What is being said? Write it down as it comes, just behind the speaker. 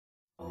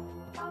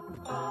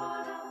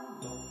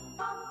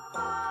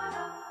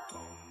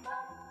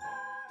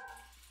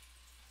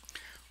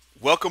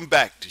Welcome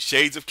back to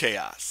Shades of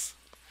Chaos.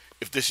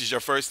 If this is your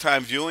first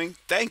time viewing,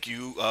 thank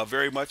you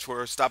very much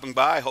for stopping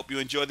by. I hope you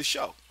enjoy the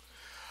show.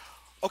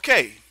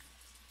 Okay,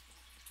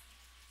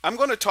 I'm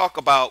going to talk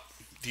about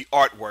the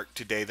artwork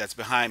today that's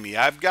behind me.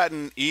 I've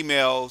gotten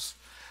emails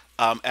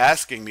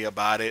asking me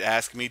about it,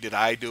 asking me did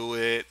I do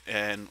it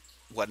and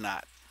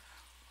whatnot.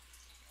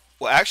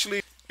 Well,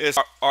 actually, this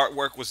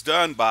artwork was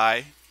done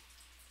by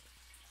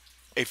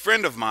a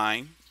friend of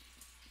mine,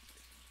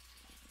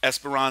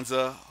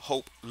 Esperanza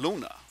Hope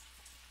Luna.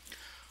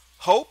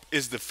 Hope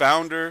is the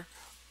founder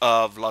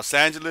of Los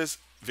Angeles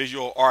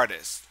Visual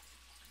Artists,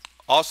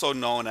 also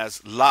known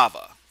as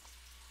Lava.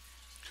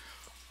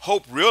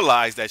 Hope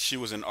realized that she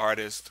was an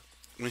artist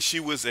when she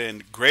was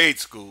in grade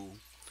school,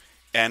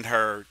 and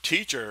her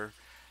teacher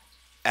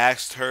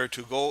asked her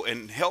to go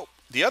and help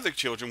the other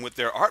children with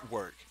their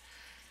artwork.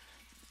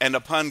 And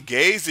upon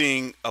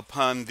gazing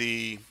upon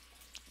the,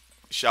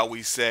 shall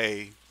we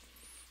say,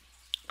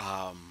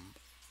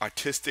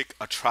 artistic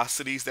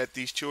atrocities that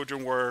these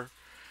children were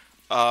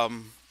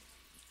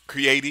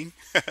creating,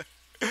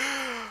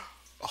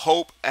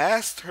 Hope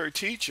asked her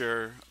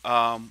teacher,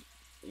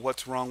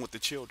 what's wrong with the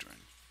children?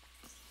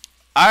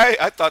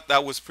 I thought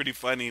that was pretty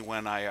funny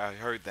when I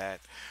heard that,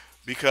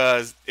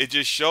 because it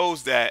just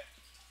shows that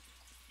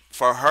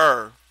for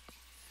her,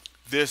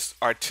 this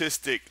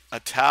artistic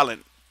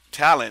talent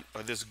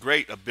or this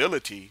great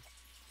ability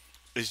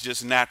is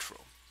just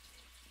natural.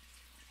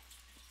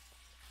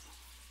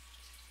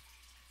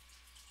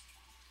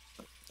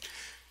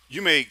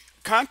 You may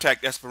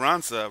contact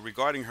Esperanza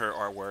regarding her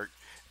artwork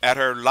at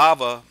her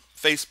Lava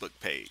Facebook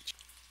page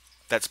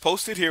that's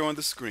posted here on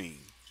the screen.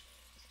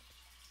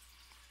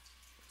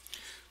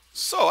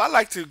 So I'd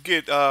like to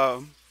get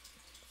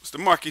Mr.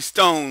 Marky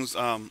Stone's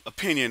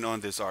opinion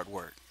on this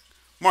artwork.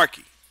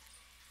 Marky,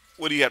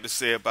 what do you have to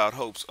say about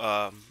Hope's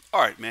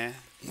art, man?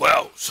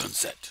 Well,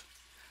 Sunset,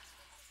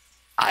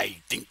 I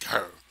think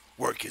her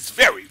work is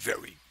very,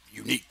 very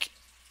unique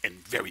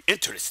and very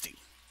interesting.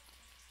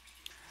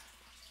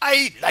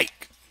 I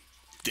like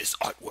this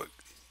artwork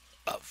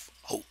of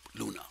Hope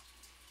Luna.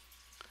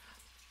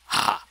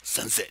 Ha,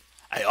 Sunset,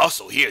 I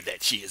also hear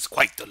that she is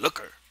quite the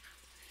looker.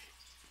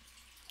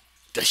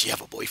 Does she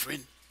have a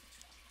boyfriend?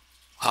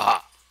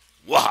 Ha,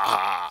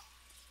 wahaha, ha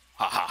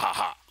ha ha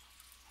ha,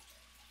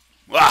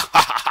 wahaha,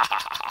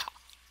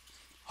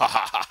 ha ha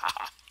ha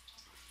ha.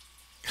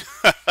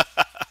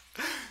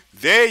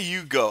 There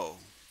you go.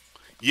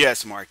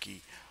 Yes,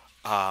 Marky.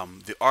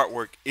 The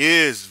artwork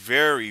is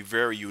very,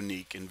 very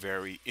unique and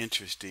very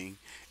interesting.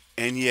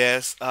 And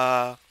yes,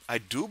 I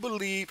do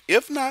believe,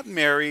 if not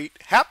married,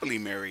 happily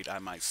married, I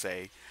might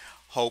say,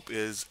 Hope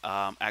is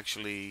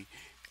actually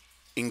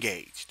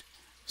engaged.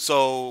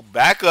 So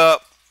back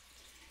up,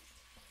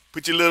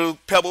 put your little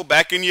pebble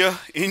back in your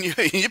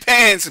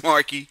pants,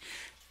 Marky,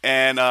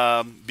 and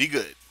be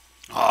good.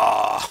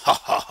 Ah, ha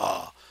ha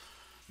ha.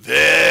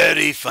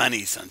 Very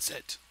funny,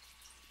 Sunset.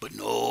 But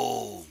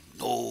no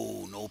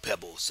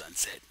pebble,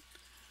 Sunset.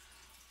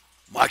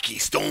 Marky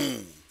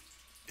Stone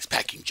is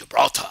packing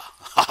Gibraltar.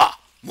 Ha ha.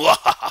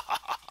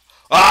 Mwahahaha.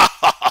 Ah,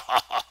 ha ha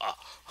ha ha.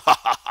 Ha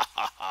ha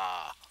ha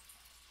ha.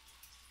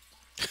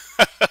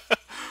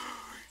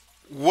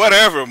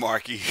 Whatever,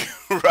 Marky.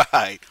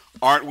 Right.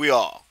 Aren't we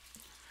all?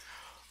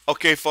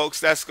 Okay,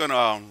 folks, that's going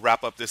to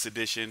wrap up this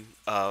edition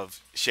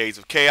of Shades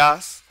of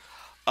Chaos.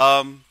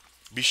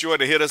 Be sure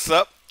to hit us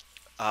up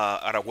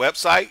at our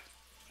website.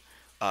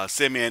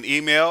 Send me an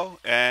email,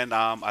 and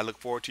I look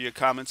forward to your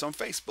comments on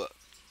Facebook.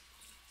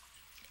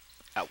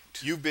 Out.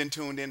 You've been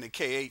tuned in to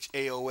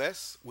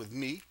KHAOS with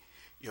me,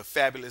 your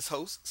fabulous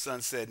host,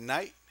 Sunset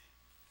Night.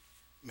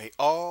 May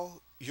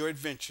all your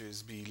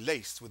adventures be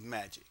laced with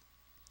magic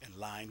and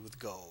lined with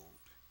gold.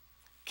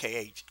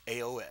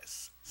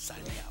 KHAOS,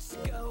 signing out.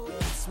 Go,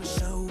 it's my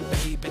show,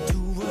 baby, do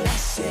what I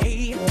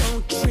say.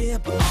 Don't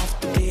trip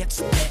off the bits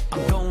that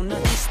I'm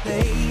gonna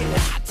stay.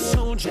 I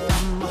told you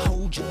I'ma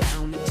hold you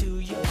down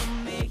until you're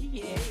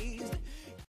me.